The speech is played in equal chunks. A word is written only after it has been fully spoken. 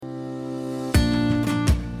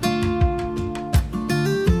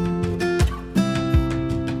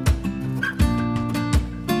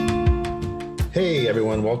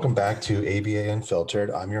everyone. Welcome back to ABA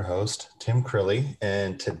Unfiltered. I'm your host, Tim Crilly,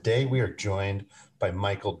 and today we are joined by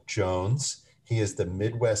Michael Jones. He is the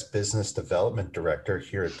Midwest Business Development Director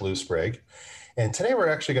here at Blue Sprig. And today we're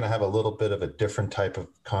actually going to have a little bit of a different type of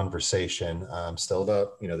conversation, still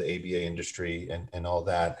about, the ABA industry and all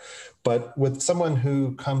that, but with someone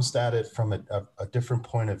who comes at it from a different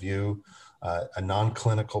point of view, a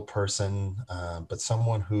non-clinical person, but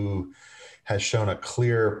someone who has shown a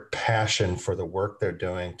clear passion for the work they're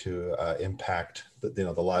doing to impact the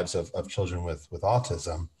lives of children with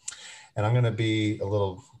autism. And I'm going to be a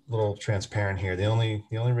little transparent here. The only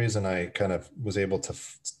reason I kind of was able to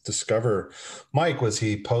discover Mike was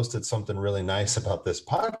he posted something really nice about this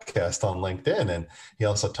podcast on LinkedIn, and he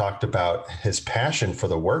also talked about his passion for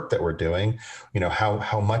the work that we're doing.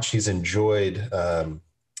 How much he's enjoyed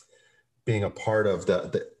being a part of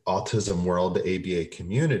the autism world, the ABA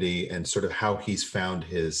community, and sort of how he's found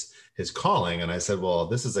his calling. And I said, well,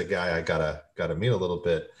 this is a guy I gotta meet a little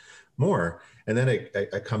bit more. And then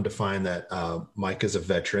I come to find that Mike is a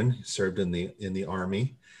veteran. He served in the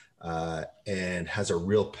Army and has a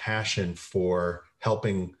real passion for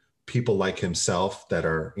helping people like himself that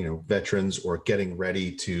are veterans or getting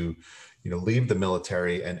ready to leave the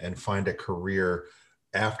military and find a career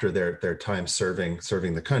after their time serving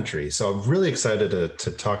the country. So I'm really excited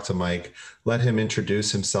to talk to Mike, let him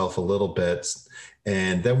introduce himself a little bit,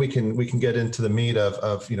 and then we can get into the meat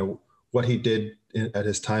of what he did at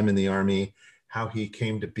his time in the Army, how he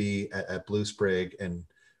came to be at Blue Sprig, and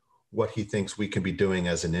what he thinks we can be doing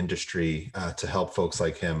as an industry to help folks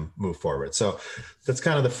like him move forward. So that's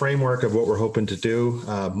kind of the framework of what we're hoping to do.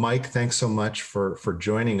 Mike, thanks so much for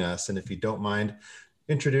joining us. And if you don't mind,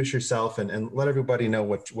 introduce yourself and let everybody know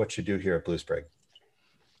what you do here at Blue Sprig.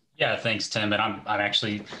 Yeah, thanks, Tim. And I'm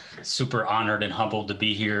actually super honored and humbled to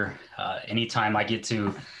be here. Anytime I get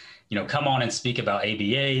to, come on and speak about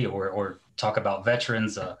ABA or talk about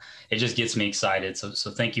veterans, it just gets me excited.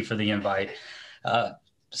 So thank you for the invite. I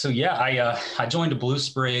joined Blue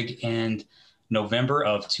Sprig in November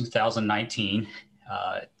of 2019,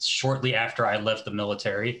 shortly after I left the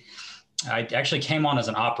military. I actually came on as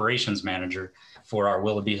an operations manager for our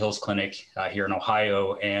Willoughby Hills Clinic here in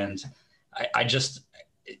Ohio. And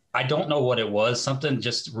I don't know what it was. Something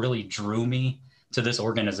just really drew me to this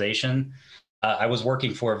organization. I was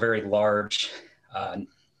working for a very large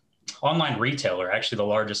online retailer, actually the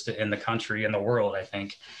largest in the country, in the world, I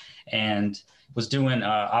think, and was doing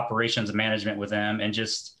operations management with them, and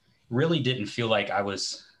just really didn't feel like I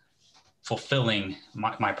was fulfilling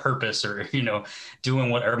my purpose or,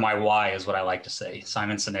 doing whatever my why is what I like to say.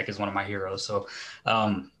 Simon Sinek is one of my heroes. So,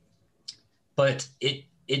 but it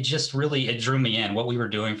just really, it drew me in what we were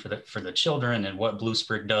doing for the children and what Blue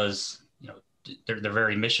Sprig does. They're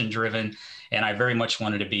very mission driven, and I very much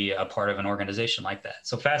wanted to be a part of an organization like that.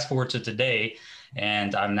 So fast forward to today,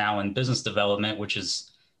 and I'm now in business development, which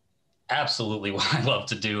is absolutely what I love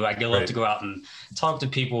to do. I love to go out and talk to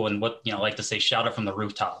people and like to say, shout it from the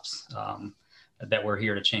rooftops, that we're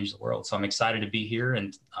here to change the world. So I'm excited to be here,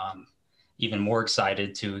 and even more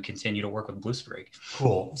excited to continue to work with Blue Sprig.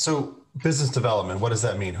 Cool. So business development, what does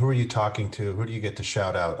that mean? Who are you talking to? Who do you get to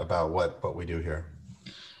shout out about what we do here?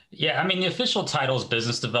 Yeah, I mean, the official title is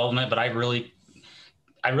business development, but I really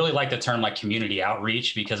like the term like community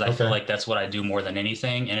outreach, because I feel like that's what I do more than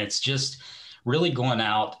anything. And it's just really going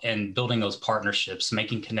out and building those partnerships,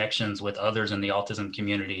 making connections with others in the autism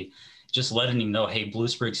community, just letting them know, hey, Blue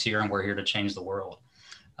Sprig's here and we're here to change the world.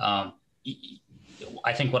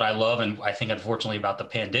 I think what I love, and I think unfortunately about the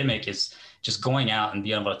pandemic, is just going out and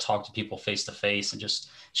being able to talk to people face to face and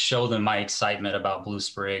just show them my excitement about Blue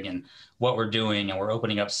Sprig and what we're doing. And we're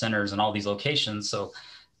opening up centers in all these locations. So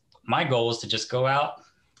my goal is to just go out,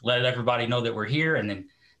 let everybody know that we're here, and then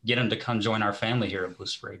get them to come join our family here at Blue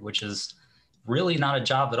Sprig, which is really not a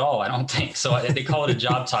job at all, I don't think. So they call it a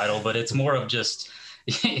job title, but it's more of just,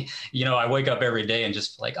 I wake up every day and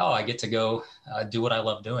just like, oh, I get to go do what I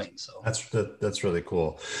love doing. So that's really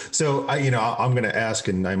cool. So I'm going to ask,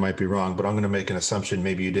 and I might be wrong, but I'm going to make an assumption.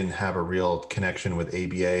 Maybe you didn't have a real connection with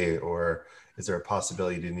ABA, or is there a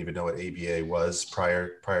possibility you didn't even know what ABA was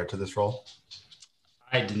prior to this role?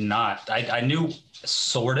 I did not. I knew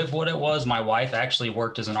sort of what it was. My wife actually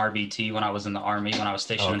worked as an RBT when I was in the Army, when I was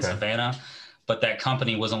stationed in Savannah, but that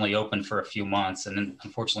company was only open for a few months and then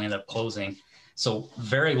unfortunately ended up closing. So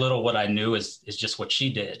very little what I knew is just what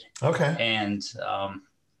she did. Okay. And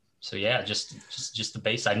so yeah, just the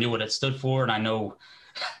base. I knew what it stood for, and I know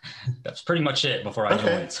that's pretty much it before I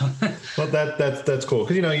joined. So. Well, that's cool,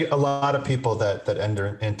 because a lot of people that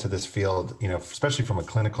enter into this field, especially from a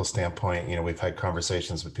clinical standpoint, we've had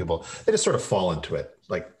conversations with people. They just sort of fall into it.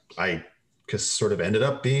 Like, I sort of ended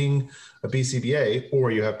up being a BCBA,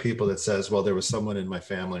 or you have people that says, well, there was someone in my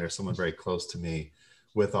family or someone very close to me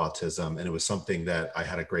with autism, and it was something that I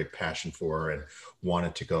had a great passion for and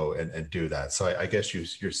wanted to go and do that. So I guess you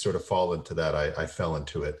sort of fall into that I fell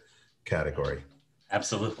into it category.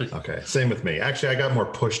 Absolutely. Okay. Same with me. Actually, I got more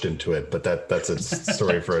pushed into it, but that's a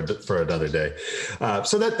story for another day.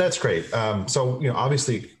 So that's great. So,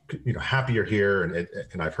 obviously, happy you're here,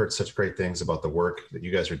 and I've heard such great things about the work that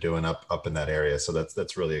you guys are doing up in that area. So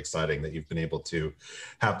that's really exciting that you've been able to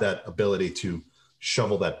have that ability to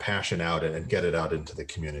shovel that passion out and get it out into the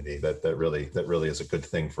community. That really is a good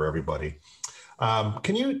thing for everybody.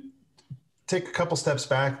 Can you take a couple steps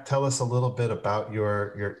back, tell us a little bit about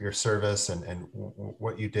your service and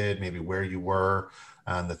what you did, maybe where you were,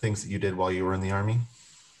 and the things that you did while you were in the Army?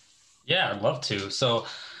 Yeah, I'd love to. So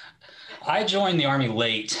I joined the Army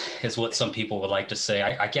late, is what some people would like to say.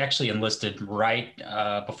 I actually enlisted right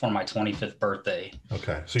before my 25th birthday.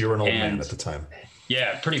 Okay, so you were an old man at the time.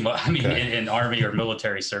 Yeah, pretty much. I mean, Okay. in Army or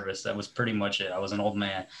military service, that was pretty much it. I was an old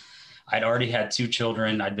man. I'd already had 2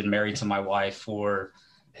 children. I'd been married to my wife for,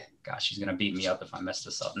 gosh, she's going to beat me up if I mess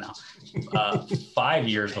this up now, 5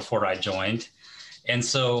 years before I joined. And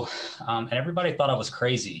so, and everybody thought I was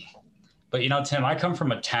crazy. But, Tim, I come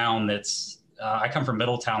from a town I come from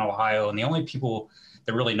Middletown, Ohio. And the only people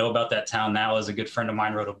that really know about that town now is a good friend of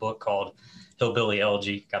mine wrote a book called Hillbilly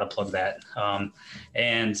Elegy. Got to plug that.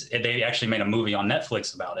 And they actually made a movie on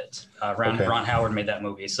Netflix about it. Ron Howard made that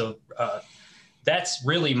movie. So that's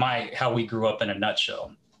really how we grew up in a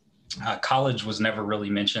nutshell. College was never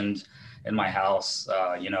really mentioned in my house.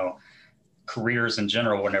 Careers in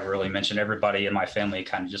general were never really mentioned. Everybody in my family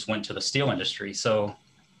kind of just went to the steel industry. So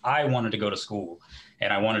I wanted to go to school,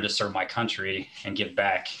 and I wanted to serve my country and give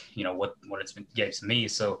back, what it's been gave to me.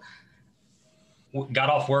 So got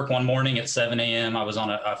off work one morning at 7 a.m. I was on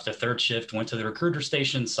after third shift, went to the recruiter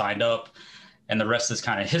station, signed up, and the rest is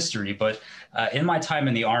kind of history. But in my time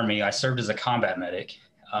in the Army, I served as a combat medic,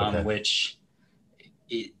 which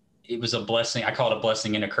it was a blessing. I call it a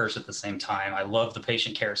blessing and a curse at the same time. I love the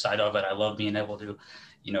patient care side of it. I love being able to,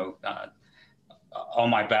 all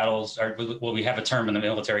my battles are, well, we have a term in the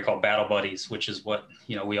military called battle buddies, which is what,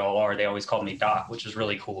 we all are. They always called me Doc, which is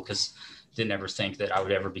really cool because didn't ever think that I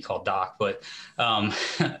would ever be called Doc. But when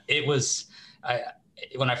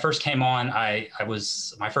I first came on,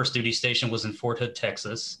 my first duty station was in Fort Hood,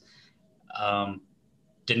 Texas.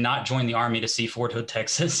 Did not join the Army to see Fort Hood,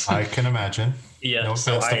 Texas. I can imagine. Yeah. No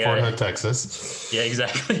offense to Fort Hood, Texas. Yeah,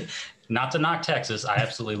 exactly. Not to knock Texas. I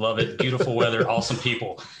absolutely love it. Beautiful weather, awesome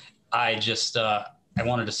people. I just, I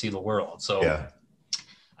wanted to see the world. So yeah.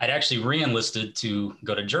 I'd actually re-enlisted to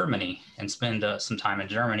go to Germany and spend some time in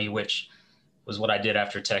Germany, which was what I did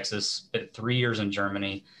after Texas. Spent 3 years in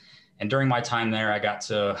Germany. And during my time there, I got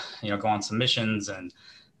to, go on some missions and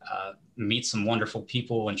meet some wonderful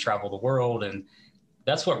people and travel the world. And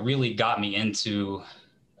that's what really got me into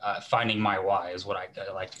finding my why, is what I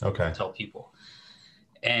like to tell people.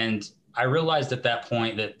 And I realized at that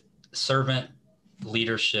point that servant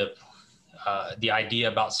leadership, the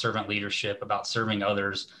idea about servant leadership, about serving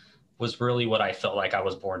others, was really what I felt like I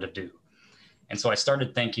was born to do. And so I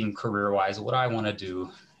started thinking career-wise, what do I want to do?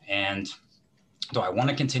 And do I want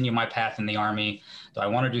to continue my path in the Army? Do I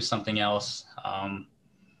want to do something else?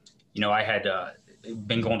 I had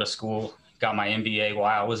been going to school, got my MBA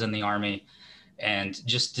while I was in the Army, and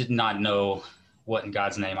just did not know what in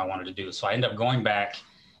God's name I wanted to do. So I ended up going back,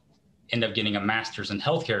 ended up getting a master's in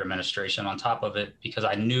healthcare administration on top of it, because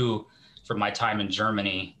I knew from my time in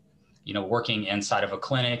Germany, working inside of a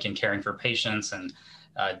clinic and caring for patients and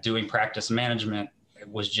doing practice management, it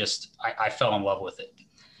was just, I fell in love with it.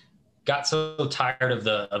 Got so tired of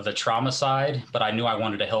the trauma side, but I knew I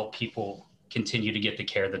wanted to help people continue to get the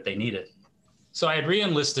care that they needed. So I had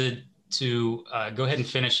re-enlisted to go ahead and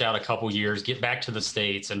finish out a couple years, get back to the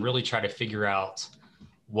States, and really try to figure out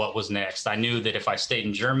what was next. I knew that if I stayed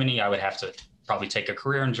in Germany, I would have to probably take a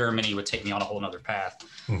career in Germany. It would take me on a whole nother path.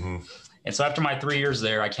 Mm-hmm. And so after my 3 years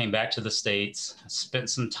there, I came back to the States, spent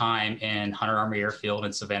some time in Hunter Army Airfield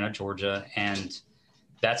in Savannah, Georgia. And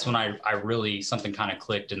that's when I really, something kind of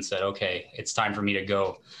clicked and said, okay, it's time for me to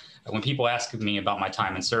go. When people ask me about my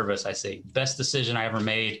time in service, I say, best decision I ever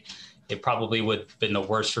made. It probably would have been the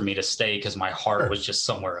worst for me to stay because my heart was just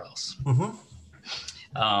somewhere else.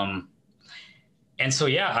 Mm-hmm. And so,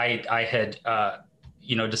 yeah, I had,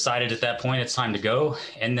 decided at that point it's time to go.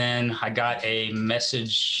 And then I got a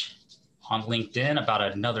message on LinkedIn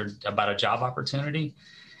about a job opportunity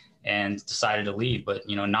and decided to leave. But,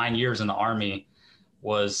 9 years in the Army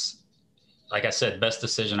was like I said, best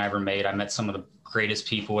decision I ever made. I met some of the greatest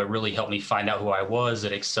people. It really helped me find out who I was.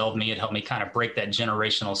 It excelled me. It helped me kind of break that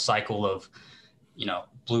generational cycle of,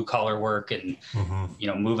 blue collar work and,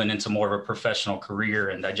 moving into more of a professional career.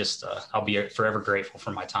 And I just, I'll be forever grateful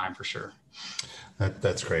for my time for sure.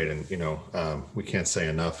 That's great. And, we can't say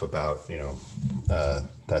enough about,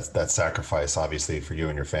 that sacrifice, obviously, for you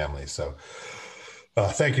and your family. So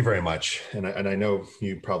thank you very much. And I know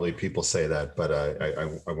people say that, but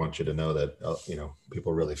I want you to know that,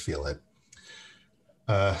 people really feel it.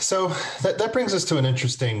 So that brings us to an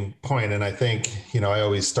interesting point. And I think, I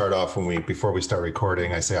always start off before we start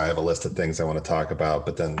recording, I say I have a list of things I want to talk about,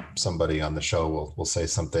 but then somebody on the show will say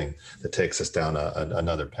something that takes us down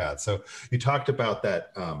another path. So you talked about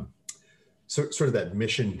that, sort of that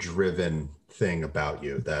mission driven thing about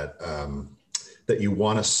you that you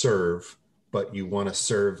want to serve, but you want to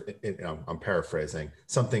serve, I'm paraphrasing,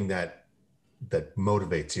 something that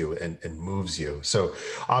motivates you and moves you. So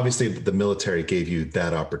obviously the military gave you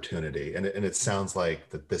that opportunity, and it sounds like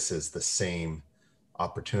that this is the same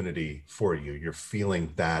opportunity for you. You're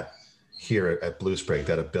feeling that here at Blue Sprig,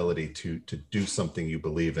 that ability to do something you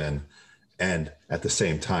believe in, and at the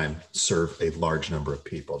same time serve a large number of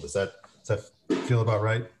people. Does that feel about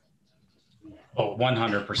right? Oh,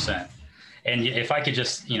 100%. And if I could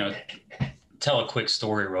just, tell a quick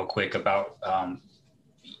story real quick about,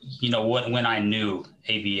 when I knew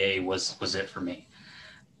ABA was it for me.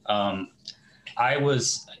 I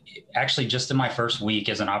was actually just in my first week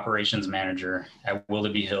as an operations manager at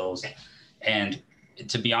Willoughby Hills. And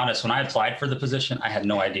to be honest, when I applied for the position, I had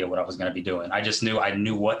no idea what I was going to be doing. I just knew I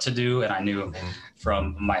knew what to do. And I knew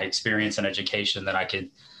from my experience and education that I could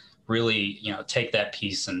really, take that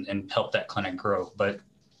piece and help that clinic grow. But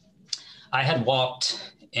I had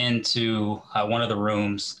walked into one of the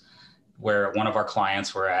rooms where one of our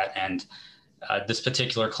clients were at. And this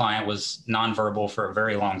particular client was nonverbal for a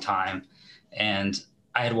very long time. And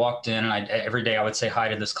I had walked in, and every day I would say hi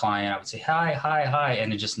to this client. I would say, hi, hi, hi.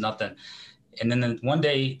 And it's just nothing. And then one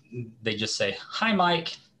day they just say, hi,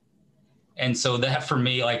 Mike. And so that for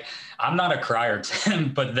me, like, I'm not a crier,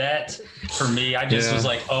 Tim, but that for me, I just was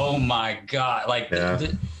like, oh my God, like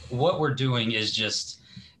what we're doing is just,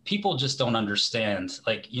 people just don't understand.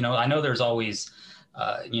 Like, I know there's always,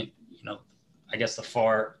 I guess the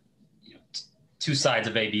far two sides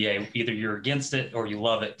of ABA. Either you're against it or you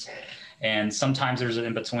love it. And sometimes there's an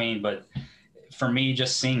in between. But for me,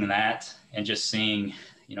 just seeing that and just seeing,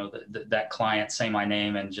 that client say my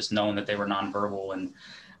name and just knowing that they were nonverbal, and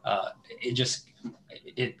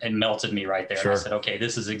it melted me right there. Sure. And I said, okay,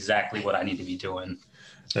 this is exactly what I need to be doing.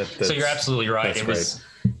 So you're absolutely right.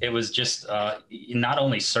 It was just not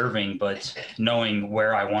only serving, but knowing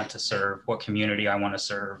where I want to serve, what community I want to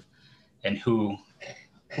serve, and who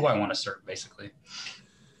I want to serve, basically.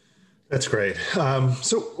 That's great.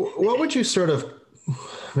 So what would you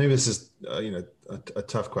maybe this is, a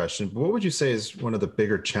tough question, but what would you say is one of the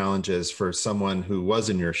bigger challenges for someone who was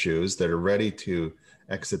in your shoes that are ready to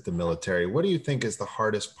exit the military? What do you think is the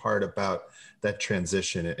hardest part about that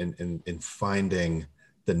transition in finding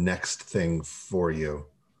the next thing for you?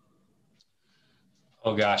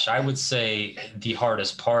 Oh gosh, I would say the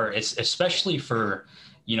hardest part is especially for,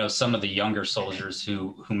 some of the younger soldiers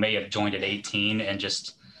who may have joined at 18 and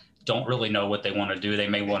just don't really know what they want to do. They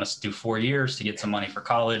may want to do 4 years to get some money for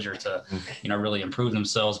college or to, really improve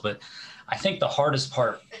themselves. But I think the hardest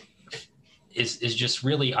part is just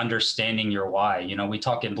really understanding your why. We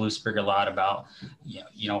talk in Blue Sprig a lot about,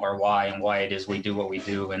 our why and why it is we do what we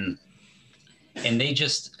do. And they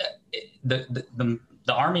just,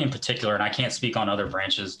 the Army in particular, and I can't speak on other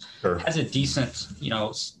branches, sure, has a decent,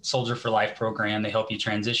 Soldier for Life program. They help you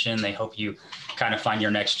transition. They help you kind of find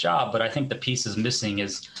your next job. But I think the piece is missing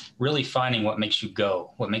is really finding what makes you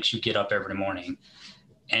go, what makes you get up every morning.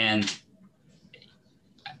 And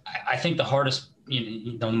I think the hardest,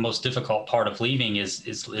 the most difficult part of leaving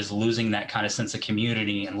is losing that kind of sense of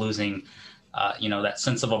community and losing, that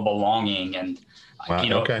sense of a belonging. And,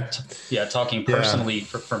 wow, talking personally,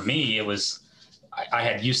 for me, it was, I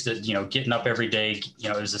had used to, getting up every day,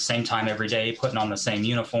 it was the same time every day, putting on the same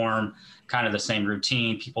uniform, kind of the same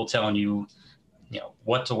routine, people telling you,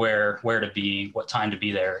 what to wear, where to be, what time to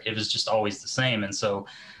be there. It was just always the same. And so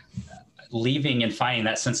leaving and finding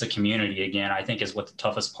that sense of community again, I think is what the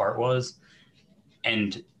toughest part was.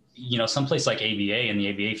 And, someplace like ABA in the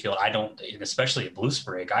ABA field, especially at Blue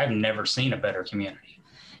Sprig, I've never seen a better community.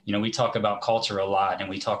 We talk about culture a lot, and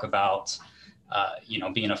we talk about,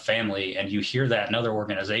 being a family, and you hear that in other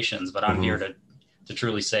organizations, but I'm here to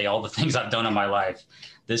truly say all the things I've done in my life.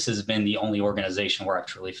 This has been the only organization where I've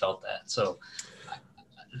truly felt that. So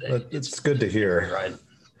it's good to hear. Right.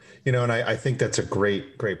 And I think that's a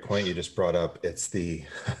great point you just brought up. It's the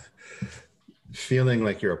feeling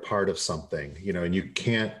like you're a part of something, and you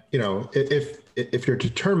can't, if you're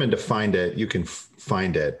determined to find it, you can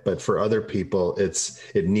find it. But for other people,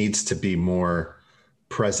 it needs to be more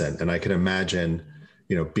present. And I can imagine,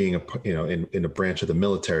 being in a branch of the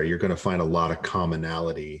military, you're going to find a lot of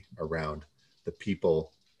commonality around the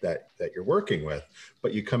people that you're working with.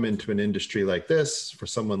 But you come into an industry like this, for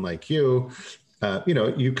someone like you,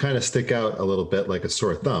 you kind of stick out a little bit like a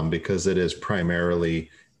sore thumb, because it is primarily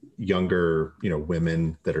younger,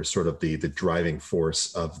 women that are sort of the driving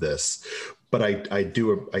force of this. But I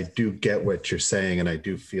do get what you're saying, and I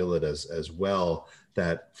do feel it as well,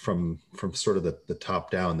 that from sort of the top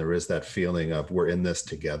down, there is that feeling of we're in this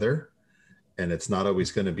together, and it's not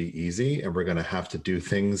always going to be easy, and we're going to have to do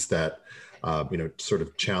things that sort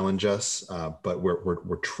of challenge us, but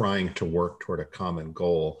we're trying to work toward a common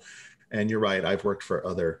goal. And you're right, I've worked for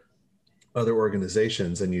other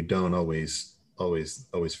organizations, and you don't always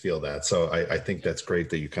feel that. So I think that's great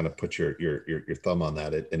that you kind of put your thumb on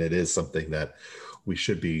that. And it is something that we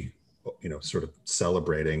should be, sort of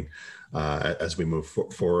celebrating as we move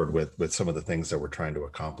forward with some of the things that we're trying to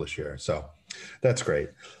accomplish here. So that's great.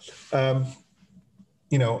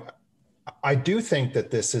 I do think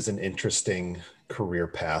that this is an interesting career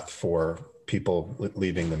path for people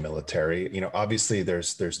leaving the military. Obviously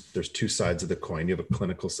there's two sides of the coin. You have a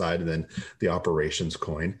clinical side and then the operations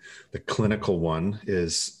coin. The clinical one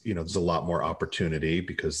is, there's a lot more opportunity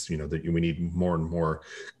because, we need more and more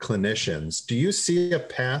clinicians. Do you see a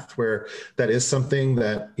path where that is something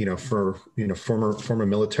that, for, former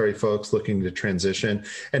military folks looking to transition,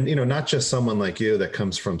 and, not just someone like you that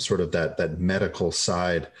comes from sort of that medical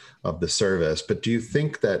side of the service, but do you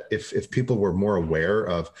think that if people were more aware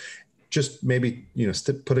of just maybe,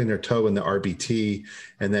 putting their toe in the RBT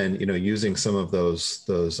and then, using some of those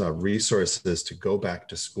resources to go back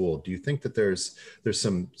to school, do you think that there's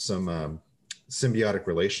some symbiotic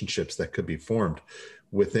relationships that could be formed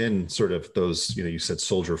within sort of those, you said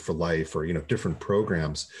Soldier for Life or, different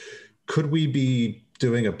programs? Could we be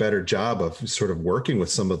doing a better job of sort of working with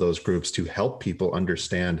some of those groups to help people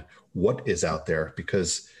understand what is out there?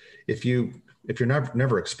 Because if you're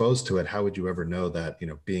never exposed to it, how would you ever know that,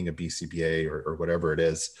 being a BCBA or whatever it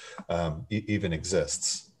is, even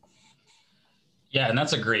exists? Yeah, and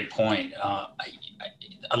that's a great point.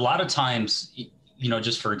 A lot of times,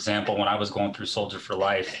 just for example, when I was going through Soldier for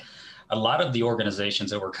Life, a lot of the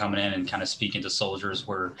organizations that were coming in and kind of speaking to soldiers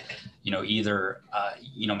were, either,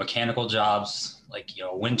 mechanical jobs, like,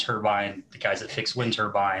 wind turbine, the guys that fix wind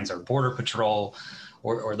turbines, or border patrol,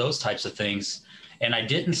 or those types of things. And I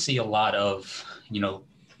didn't see a lot of,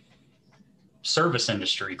 service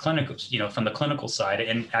industry, clinical, from the clinical side.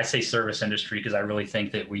 And I say service industry because I really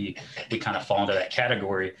think that we kind of fall into that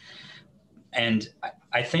category. And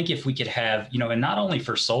I think if we could have, and not only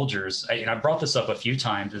for soldiers, and I brought this up a few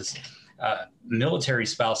times, is military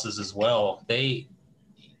spouses as well. A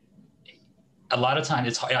lot of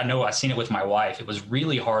times I know I've seen it with my wife. It was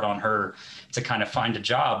really hard on her to kind of find a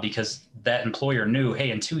job because that employer knew,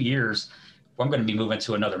 hey, in 2 years, I'm going to be moving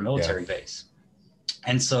to another military base.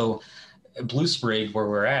 And so Blue Sprig, where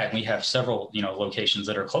we're at, we have several, locations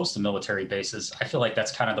that are close to military bases. I feel like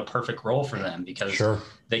that's kind of the perfect role for them because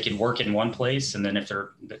they can work in one place. And then if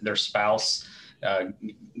their spouse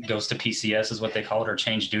goes to PCS is what they call it, or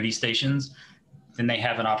change duty stations, then they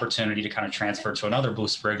have an opportunity to kind of transfer to another Blue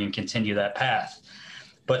Sprig and continue that path.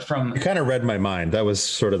 But you kind of read my mind. That was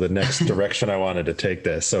sort of the next direction I wanted to take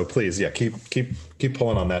this. So please, keep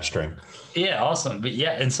pulling on that string. Yeah, awesome. But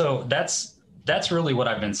yeah, and so that's really what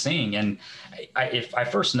I've been seeing. And if I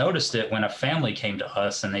first noticed it when a family came to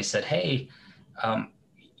us and they said, hey,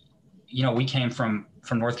 we came from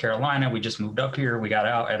North Carolina. We just moved up here. We got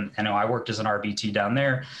out, and I worked as an RBT down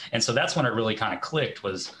there. And so that's when it really kind of clicked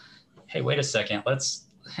was, hey, wait a second, let's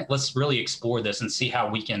really explore this and see how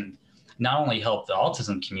we can not only help the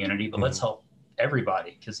autism community, but let's help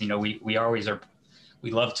everybody. Because, we always are,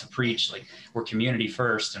 we love to preach, like we're community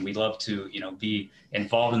first, and we love to, be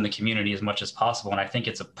involved in the community as much as possible. And I think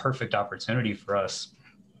it's a perfect opportunity for us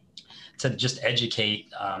to just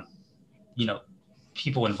educate,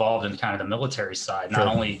 people involved in kind of the military side, not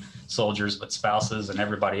only soldiers, but spouses and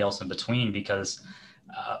everybody else in between, because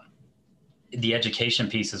the education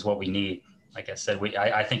piece is what we need. Like I said,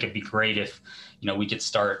 I think it'd be great if, we could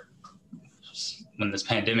start when this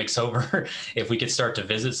pandemic's over, if we could start to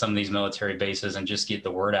visit some of these military bases and just get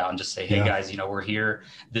the word out and just say, hey guys, we're here.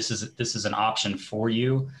 This is an option for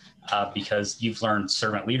you because you've learned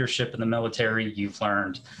servant leadership in the military. You've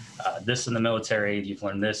learned this in the military. You've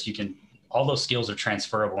learned this. All those skills are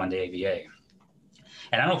transferable into ABA.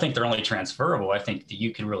 And I don't think they're only transferable. I think that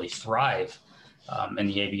you can really thrive in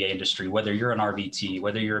the ABA industry, whether you're an RVT,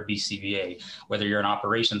 whether you're a BCBA, whether you're an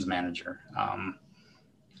operations manager.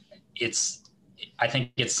 I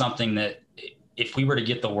think it's something that if we were to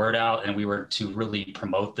get the word out and we were to really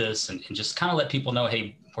promote this and just kind of let people know,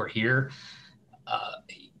 hey, we're here,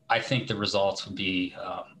 I think the results would be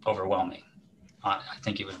overwhelming. I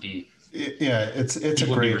think it would be. Yeah, it's a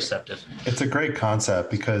great receptive. It's a great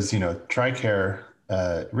concept because, TRICARE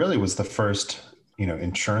really was the first,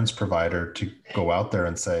 insurance provider to go out there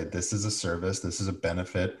and say, this is a service, this is a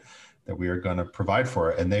benefit that we are going to provide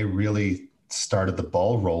for it. And they really started the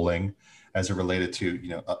ball rolling as it related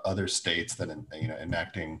to, other states that,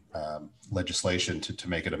 enacting legislation to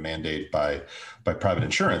make it a mandate by private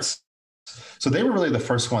insurance. So they were really the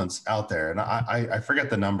first ones out there. And I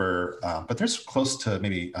forget the number, but there's close to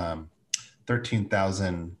maybe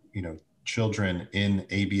 13,000, children in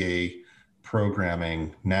ABA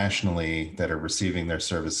programming nationally that are receiving their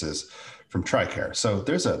services from TRICARE. So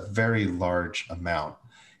there's a very large amount.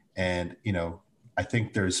 And, I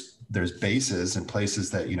think there's bases and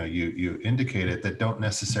places that, you indicated that don't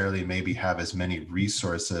necessarily maybe have as many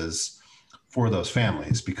resources for those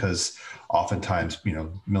families, because oftentimes,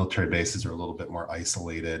 military bases are a little bit more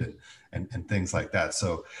isolated and things like that.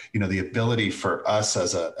 So, the ability for us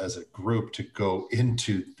as a group to go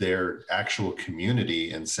into their actual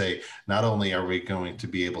community and say, not only are we going to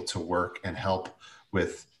be able to work and help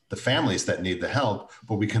with the families that need the help,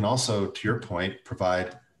 but we can also, to your point,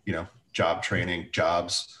 provide, job training,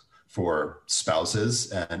 jobs for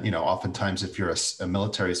spouses. And, oftentimes if you're a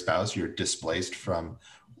military spouse, you're displaced from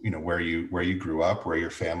where you grew up, where your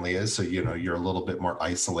family is. So, you're a little bit more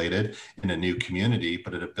isolated in a new community,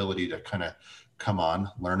 but an ability to kind of come on,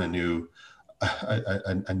 learn a new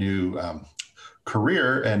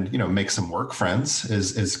career and, make some work friends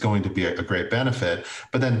is going to be a great benefit.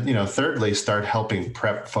 But then, thirdly, start helping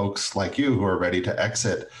prep folks like you who are ready to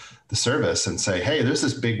exit the service and say, hey, there's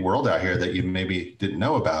this big world out here that you maybe didn't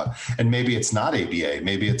know about. And maybe it's not ABA,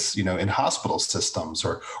 maybe it's, in hospital systems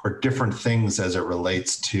or different things as it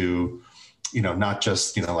relates to, not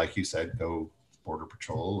just, like you said, go border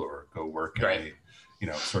patrol or go work right. in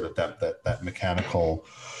a, sort of that mechanical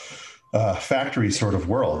factory sort of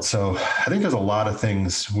world. So I think there's a lot of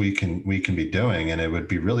things we can be doing, and it would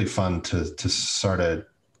be really fun to sort of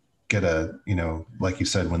get a, like you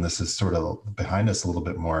said, when this is sort of behind us a little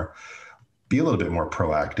bit more, be a little bit more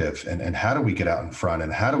proactive. And how do we get out in front,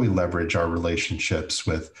 and how do we leverage our relationships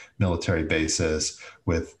with military bases,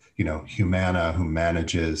 with, Humana, who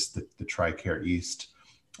manages the TRICARE East,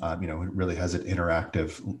 it really has an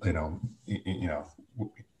interactive,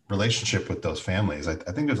 relationship with those families. I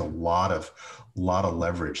think there's a lot of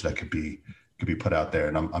leverage that could be put out there.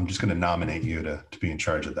 And I'm just going to nominate you to be in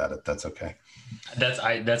charge of that, if that's okay.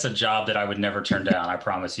 That's a job that I would never turn down. I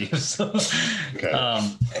promise you. So, okay.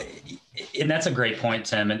 And that's a great point,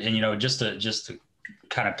 Tim. And just to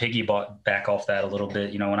kind of piggyback off that a little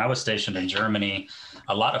bit, when I was stationed in Germany,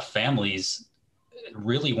 a lot of families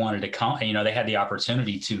really wanted to come, they had the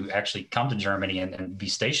opportunity to actually come to Germany and be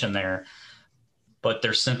stationed there, but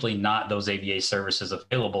there's simply not those ABA services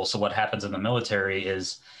available. So what happens in the military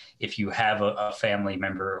is, if you have a family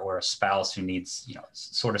member or a spouse who needs,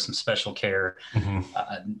 sort of some special care,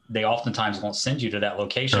 mm-hmm. They oftentimes won't send you to that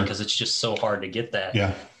location because it's just so hard to get that.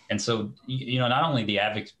 Yeah. And so, not only the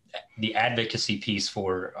advocacy piece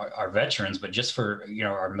for our veterans, but just for,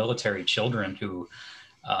 our military children who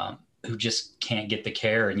just can't get the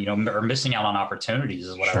care and, are missing out on opportunities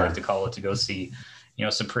is what I like to call it, to go see,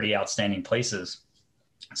 some pretty outstanding places.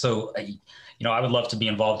 So, I would love to be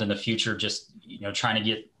involved in the future, just, trying to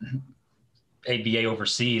get ABA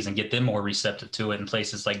overseas and get them more receptive to it in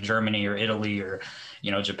places like Germany or Italy or,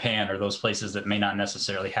 Japan, or those places that may not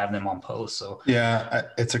necessarily have them on post. So, yeah,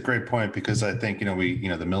 it's a great point, because I think,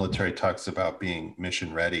 the military talks about being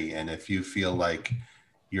mission ready. And if you feel like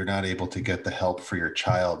you're not able to get the help for your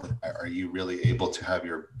child, are you really able to have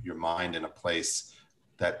your mind in a place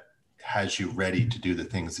that has you ready to do the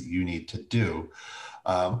things that you need to do?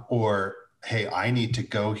 Or, hey, I need to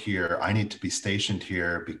go here, I need to be stationed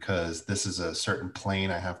here because this is a certain plane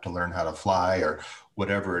I have to learn how to fly, or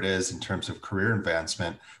whatever it is in terms of career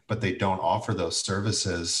advancement, but they don't offer those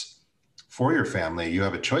services for your family. You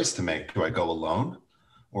have a choice to make. Do I go alone,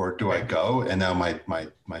 or do I go and now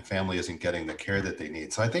my family isn't getting the care that they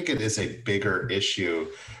need? So I think it is a bigger issue,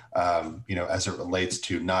 as it relates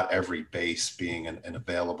to not every base being an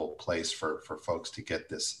available place for folks to get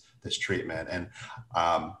this treatment. And,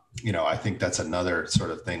 I think that's another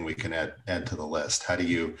sort of thing we can add to the list. How do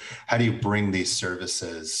you bring these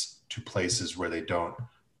services to places where they don't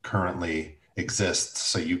currently exists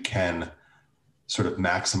so you can sort of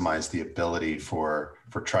maximize the ability for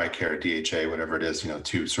TRICARE, DHA, whatever it is,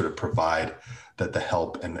 to sort of provide the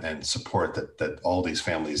help and support that all these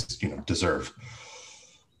families, deserve.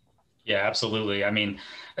 Yeah, absolutely. I mean,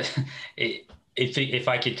 if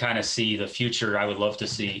I could kind of see the future, I would love to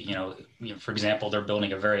see, for example, they're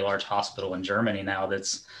building a very large hospital in Germany now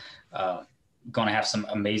that's going to have some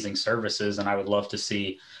amazing services. And I would love to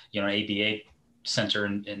see, an ABA center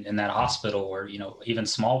in that hospital, or, even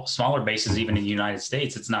smaller bases, even in the United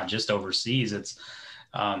States. It's not just overseas. It's,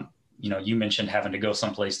 you mentioned having to go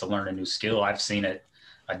someplace to learn a new skill. I've seen it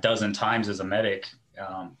a dozen times as a medic.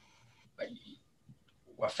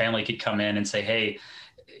 A family could come in and say, "Hey,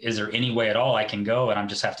 is there any way at all I can go?" And I'm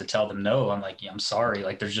just have to tell them no. I'm like, "Yeah, I'm sorry.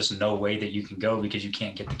 Like, there's just no way that you can go because you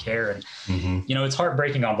can't get the care." And, it's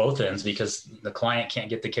heartbreaking on both ends because the client can't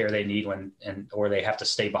get the care they need or they have to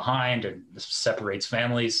stay behind, and this separates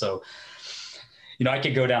families. So, I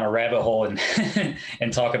could go down a rabbit hole and,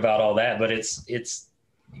 and talk about all that, but it's,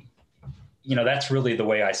 that's really the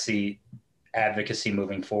way I see advocacy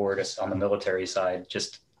moving forward on the military side,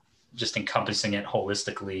 just encompassing it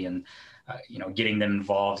holistically and, getting them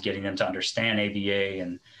involved, getting them to understand ABA,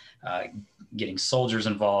 and getting soldiers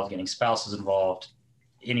involved, getting spouses involved,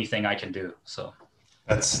 anything I can do. So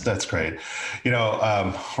that's great.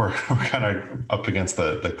 We're kind of up against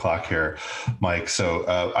the clock here, Mike. So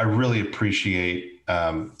I really appreciate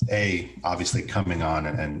obviously coming on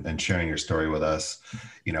and sharing your story with us,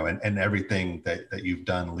 and everything that you've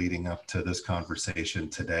done leading up to this conversation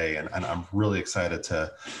today. And I'm really excited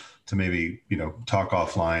to maybe, talk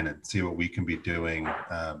offline and see what we can be doing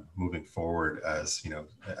moving forward as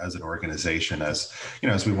an organization, as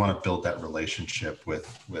we want to build that relationship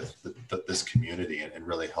with this community and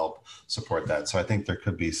really help support that. So I think there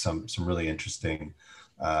could be some really interesting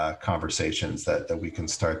conversations that we can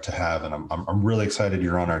start to have. And I'm really excited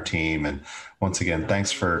you're on our team. And once again,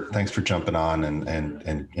 thanks for jumping on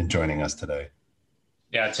and joining us today.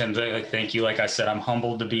 Yeah, Tim, thank you. Like I said, I'm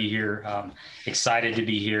humbled to be here, excited to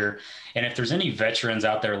be here. And if there's any veterans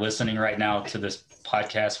out there listening right now to this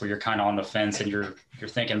podcast where you're kind of on the fence and you're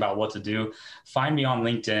thinking about what to do, find me on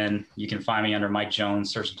LinkedIn. You can find me under Mike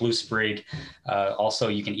Jones, search Blue Sprig. Also,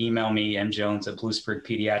 you can email me,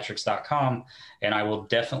 mjones@bluesprigpediatrics.com, and I will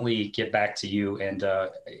definitely get back to you. And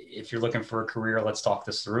if you're looking for a career, let's talk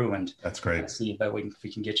this through. And that's great. See if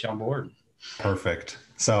we can get you on board. Perfect.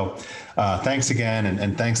 So thanks again.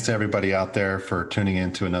 And thanks to everybody out there for tuning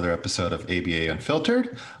in to another episode of ABA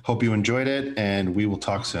Unfiltered. Hope you enjoyed it, and we will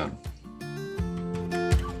talk soon.